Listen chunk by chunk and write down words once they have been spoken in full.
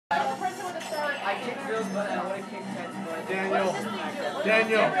Daniel,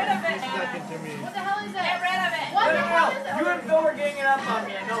 he's second to me. What the hell is that? Get rid of it. What the hell is it? You and Phil were ganging up on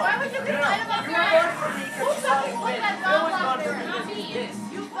me. I know. Why would you get rid of that? You were voting for me because you saw me win. Phil was gone for me. Not me.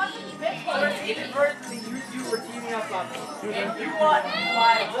 You fucking bitch. So it's inadvertently you two were teaming up on me. And you won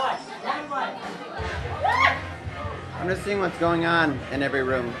by what? 1-1. I'm just seeing what's going on in every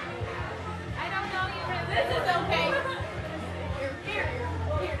room. I don't know you. This is okay. Here.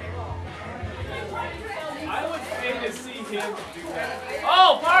 I would pay to see him do that.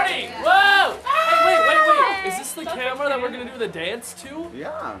 Oh, party! Whoa! Hey, wait. Is this the camera that we're gonna do the dance to?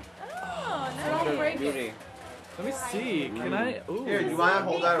 Yeah. Oh, no. Beauty. Let me see. Can I? Ooh. Here, do you want to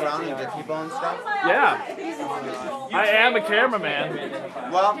hold that around and get people and stuff? Yeah. I am a cameraman.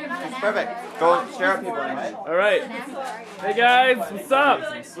 Well, it's perfect. Go share with people, right? All right. Hey guys, what's up?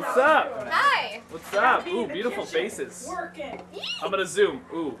 What's up? Hi. What's up? Ooh, beautiful faces. I'm gonna zoom.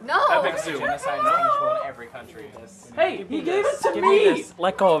 Ooh. No. Epic zoom. Genocide is peaceful in every country. Hey, he gave it to Give me. me this.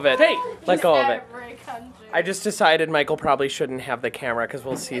 Let go of it. Hey. Let go of it. Every country. I just decided Michael probably shouldn't have the camera because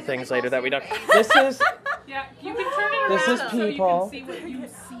we'll see things later that we don't. This is Yeah, you can turn it This around is so you people. can see what you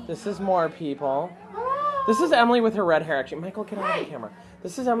see. this is more people. This is Emily with her red hair. Actually, Michael, get out of the camera.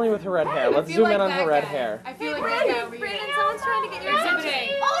 This is Emily with her red hair. Let's zoom in on her red hair. I feel like that guy over here. Brandon, someone's trying to get your Exhibit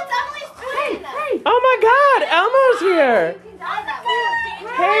attention. A. Oh, it's Emily's twin. Oh my God, Elmo's here. You can die that way.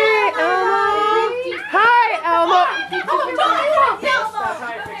 Hey, Elmo. Hi, Elmo. Oh, That's how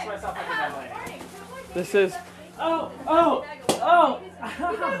I fix myself up in LA. This is. Oh.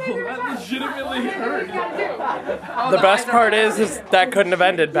 That legitimately hurt. The best part is that couldn't have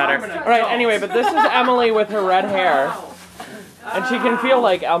ended better. All right. Anyway, but this is Emily with her red hair, and she can feel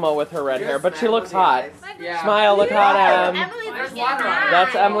like Elmo with her red hair, but she looks hot. Smile, look hot, Em. Emily's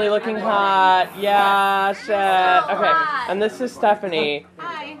That's Emily looking hot. Yeah, shit. Okay, and this is Stephanie.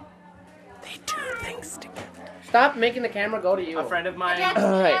 Hi. They do things together. Stop making the camera go to you. A friend of mine.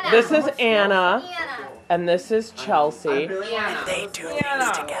 All right, this is Anna, Anna. and this is Chelsea. Anna. They do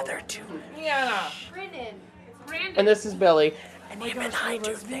things together too. Brandon. And this is Billy. And him and I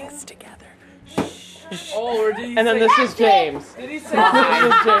do things together. Oh, or did he And then say- this is James. Did he say This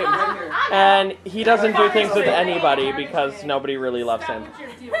is James. And he doesn't do things with anybody because nobody really loves him.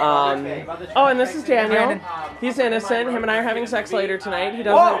 Oh, and this is Daniel. He's innocent. Him and I are having sex later tonight. He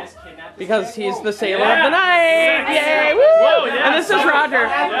doesn't because he's the sailor of the night. Yay! Woo! Whoa, yeah. And this is Roger.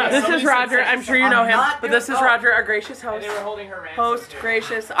 Yeah, This is somebody Roger. said I'm sure you know him. But this is Roger, our gracious host. They were holding her ransom. Host,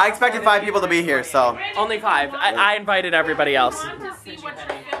 gracious. I expected 5 people to be here, so. Only 5. I invited everybody else. To see what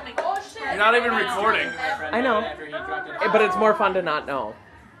you're filming. Oh shit. You're not even recording. I know. But it's more fun to not know.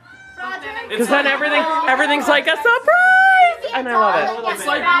 Roger. Because then everything's like a surprise! And I love it. It's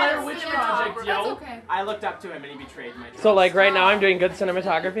like Blair Witch Project, That's yo. okay. I looked up to him and he betrayed my trust. So like right now I'm doing good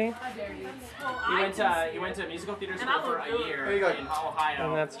cinematography. He went to musical theater school for a year There you go. in Ohio.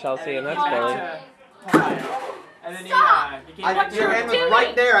 And that's Chelsea and he that's came Billy. back to Ohio. And then he came back Your hand was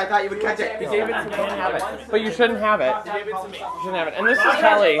right there. I thought you would catch it. He gave it to me. I have it. But you shouldn't have it. He gave it to me. You shouldn't have it. And this is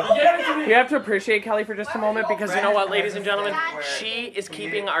Kelly. You have to appreciate Kelly for just a moment because you know what, ladies and gentlemen? She is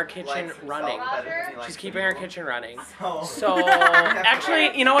keeping our kitchen running. She's keeping our kitchen running. So,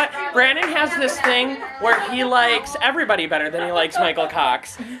 actually, you know what? Brandon has this thing where he likes everybody better than he likes Michael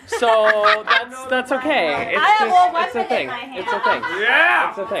Cox. So, that's okay. It's a thing. It's a thing. Yeah.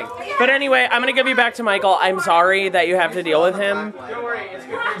 It's a thing. But anyway, I'm going to give you back to Michael. I'm sorry that you have to deal with him. Don't worry, it's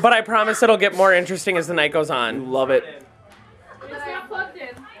good. But I promise it'll get more interesting as the night goes on. Love it. It's not plugged in.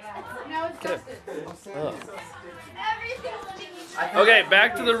 Now it's busted. Ugh. Everything's looking each Okay,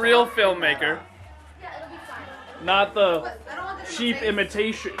 back to the real filmmaker, Yeah, it'll be fine. not the I don't want this cheap to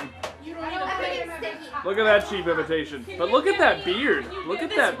imitation. You don't need I to think play it's sticky. Look at that cheap imitation. But look at that beard. Look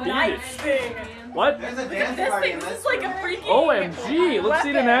at that beard. What? There's a dance party in this like a freaky OMG, let's see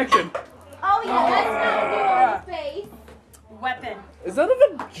it in action. Oh yeah, that's not your face. weapon. Is that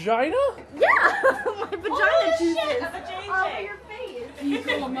a vagina? Yeah, my vagina juices. All over your face.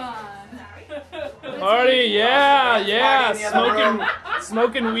 Come on. Party, yeah,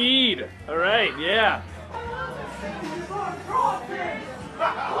 smoking weed. All right, yeah.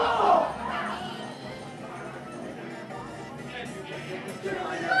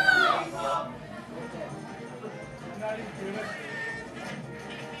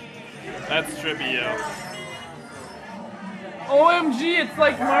 That's trippy, yo. OMG, it's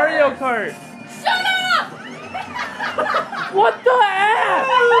like Mario Kart. Shut up! What the F?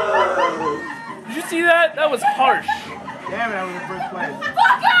 Did you see that? That was harsh. Damn it, I was in first place.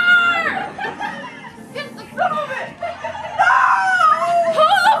 Fucker! Get the son of it! No! Who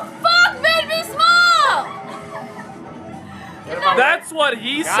the fuck made me small? That's what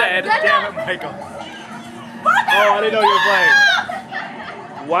he said. Damn it, Michael. Oh, I didn't know you were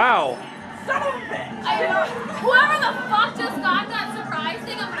playing. Wow. Whoever the fuck just got that surprise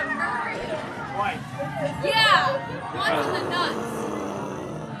thing, I'm gonna murder you. Why? Yeah, once in the nuts.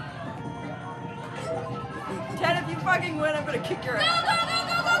 Ted, if you fucking win, I'm gonna kick your Go, ass. go, go,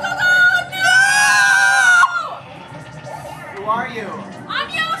 go, go, go, go! No! Who are you? I'm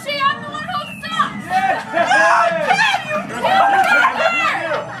Yoshi. I'm the one who sucks.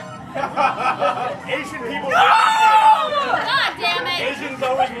 Asian people. God damn it! Asians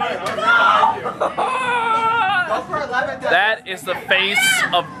always win. Go for 11th. That is the face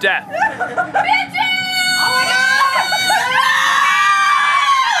of death. Bitches!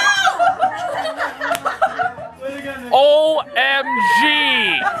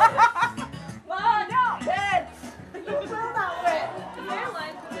 OMG!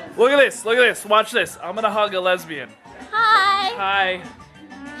 Look at this, look at this, watch this. I'm gonna hug a lesbian. Hi. Hi.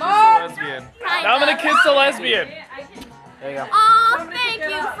 She's a lesbian. Now I'm gonna kiss a lesbian. There you go. Aw, thank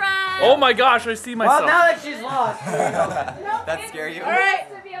you, friend. Oh my gosh, I see myself. Well, now that she's lost. That scare you? All right.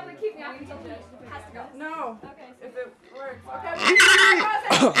 To be able to keep me up until she has to go. No. Okay. If it works. Okay.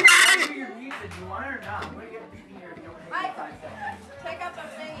 You want it or not? I'm gonna get beaten here if you don't take the time. Take up the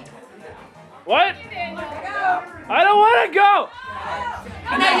thingy. What? Go. I don't wanna go!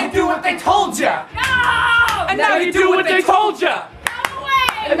 And now you do what they told ya! No! And now you do what they told ya! No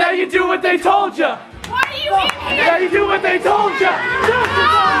way! And now you do what they told ya! Why are you in And here? now you do what they told ya!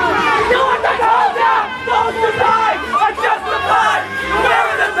 Justify! Do what they told ya! Justify! Unjustified!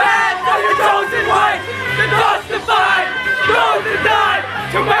 Wearing the badge of your chosen wife! Justified! Those who died!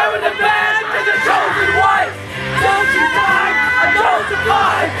 To wearing the badge of your chosen wife! Those who died!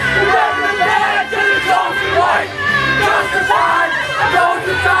 Unjustified! Wearing the badge of your chosen wife! Justified! Those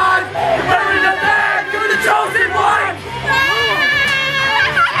who died! Wearing the badge of the chosen wife!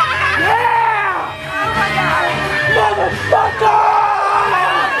 Yeah! Motherfucker!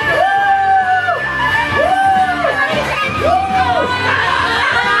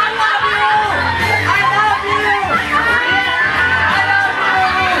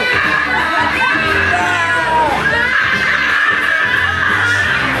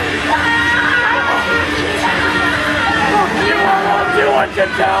 What you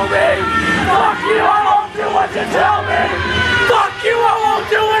tell me! Fuck you, I won't do what you tell me! Fuck you, I won't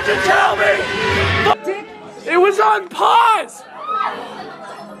do what you tell me! It was on pause!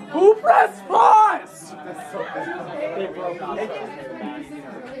 Who pressed pause?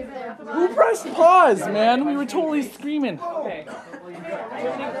 Who pressed pause, man? We were totally screaming.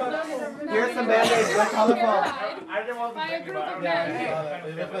 Here's some band-aids. What colorful? By a group of men.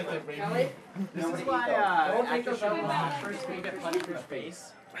 They look like they're babies. This is why actors should first make a punch through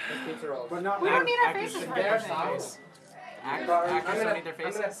face. But not We don't need our faces for their this. face. Actors don't need their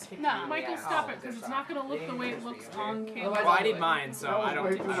faces. No, Michael, stop it, because it's not going to look the way it looks on camera. Well, I need mine, so I don't.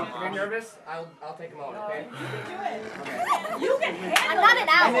 If you're nervous, I'll take them all. Okay. You can handle I'm not an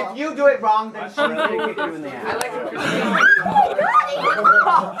And owl. if you do it wrong, then she's gonna kick you in the ass. I like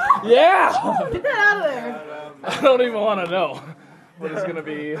it. Yeah! Get that out of there. I don't even want to know what is going to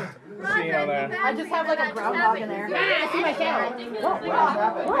be seen on there. I just have like a groundhog in there. I see my camera.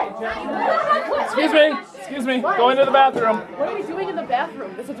 Excuse me, go into the bathroom. What are we doing in the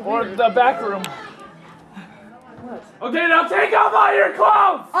bathroom? This is Or weird. the back room. Okay, now take off all your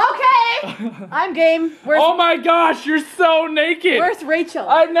clothes! Okay. I'm game. Oh my gosh, you're so naked! Where's Rachel?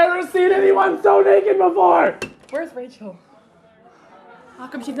 I've never seen anyone so naked before! Where's Rachel? How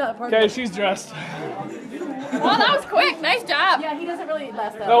come she's not a part Okay, of it? she's dressed. Well, that was quick. Nice job. Yeah, he doesn't really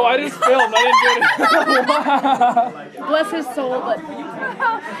last that No, long. I just filmed, I didn't do it. Bless his soul, but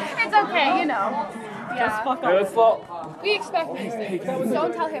It's okay, you know. Yeah. Okay, let's slow. We expect these things.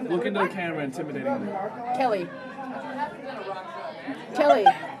 Don't tell him. Look into the camera, intimidating them. Kelly. Kelly.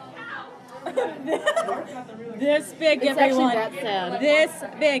 This big, It's everyone. actually that sad. This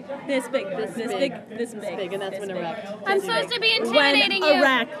big, this big, this big, this This big, and that's when erect. I'm supposed to be When intimidating you.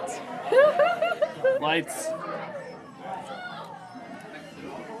 erect. Lights.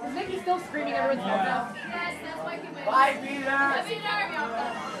 Is Nikki still screaming everyone's phone now? Yes, that's why he wins. Bye, Peter.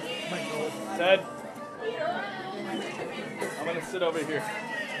 Ted. I'm gonna sit over here.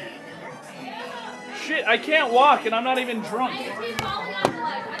 Shit, I can't walk and I'm not even drunk. He's falling off the ledge.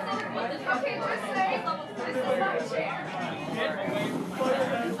 I think okay, just say level 4. This is not a chair. Okay,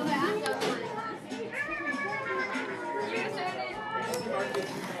 I'm done. You started.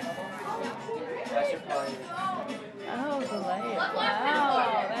 Oh, the light. Let's watch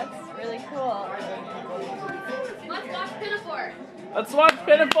Wow, that's really cool. Let's watch Pinafore. Let's watch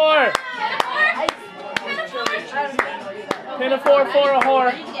Pinafore! Pinafore? Pinafore for a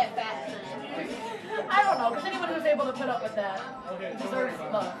whore. You can get fat. I don't know, because anyone who's able to put up with that deserves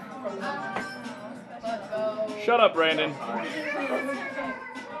love from them. Let's go. Shut up, Brandon.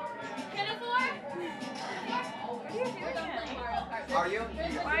 Are you?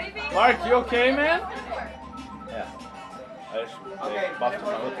 Mark, you okay, man? Yeah. I just Okay. buffed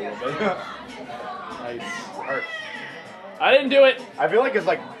my lip a little bit. Nice. Hurt. I didn't do it. I feel like it's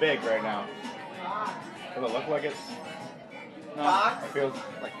like big right now. Does it look like it's? No. Fox? It feels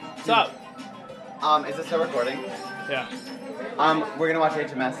like. What's up? Is this still recording? Yeah. We're gonna watch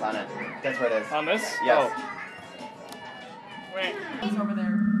HMS on it. That's where it is. On this? Yes. Oh. Wait. He's over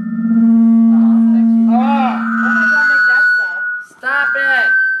there. Ah! Oh my god, make that stop. Stop it!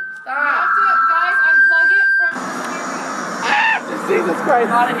 You Stop! have to, guys, unplug it from the stereo. Jesus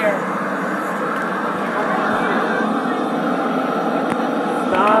Christ! Out of here!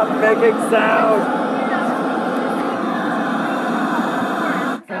 Stop making sound.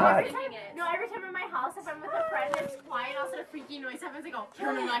 Every time in my house, if I'm with a friend and it's quiet, I'll set a freaky noise happens. I go,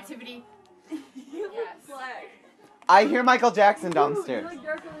 paranormal activity. I hear Michael Jackson downstairs.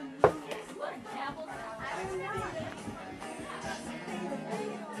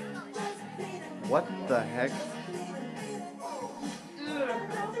 What the heck?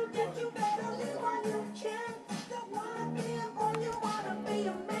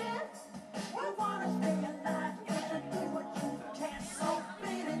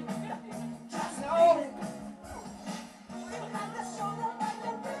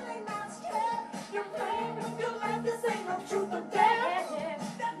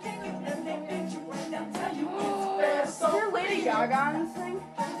 Is there Lady Gaga on this thing?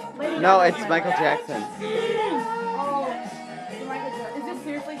 No, it's Michael Jackson. Oh, Michael Jackson. Is this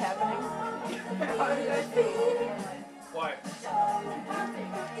seriously happening? What?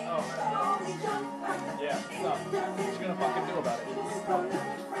 Oh. Yeah, stop. What you gonna fucking do about it?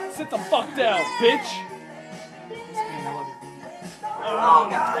 Sit the fuck down, bitch! Oh,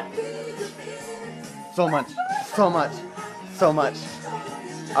 God. So much. So much. So much.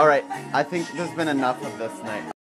 Alright, I think there's been enough of this night.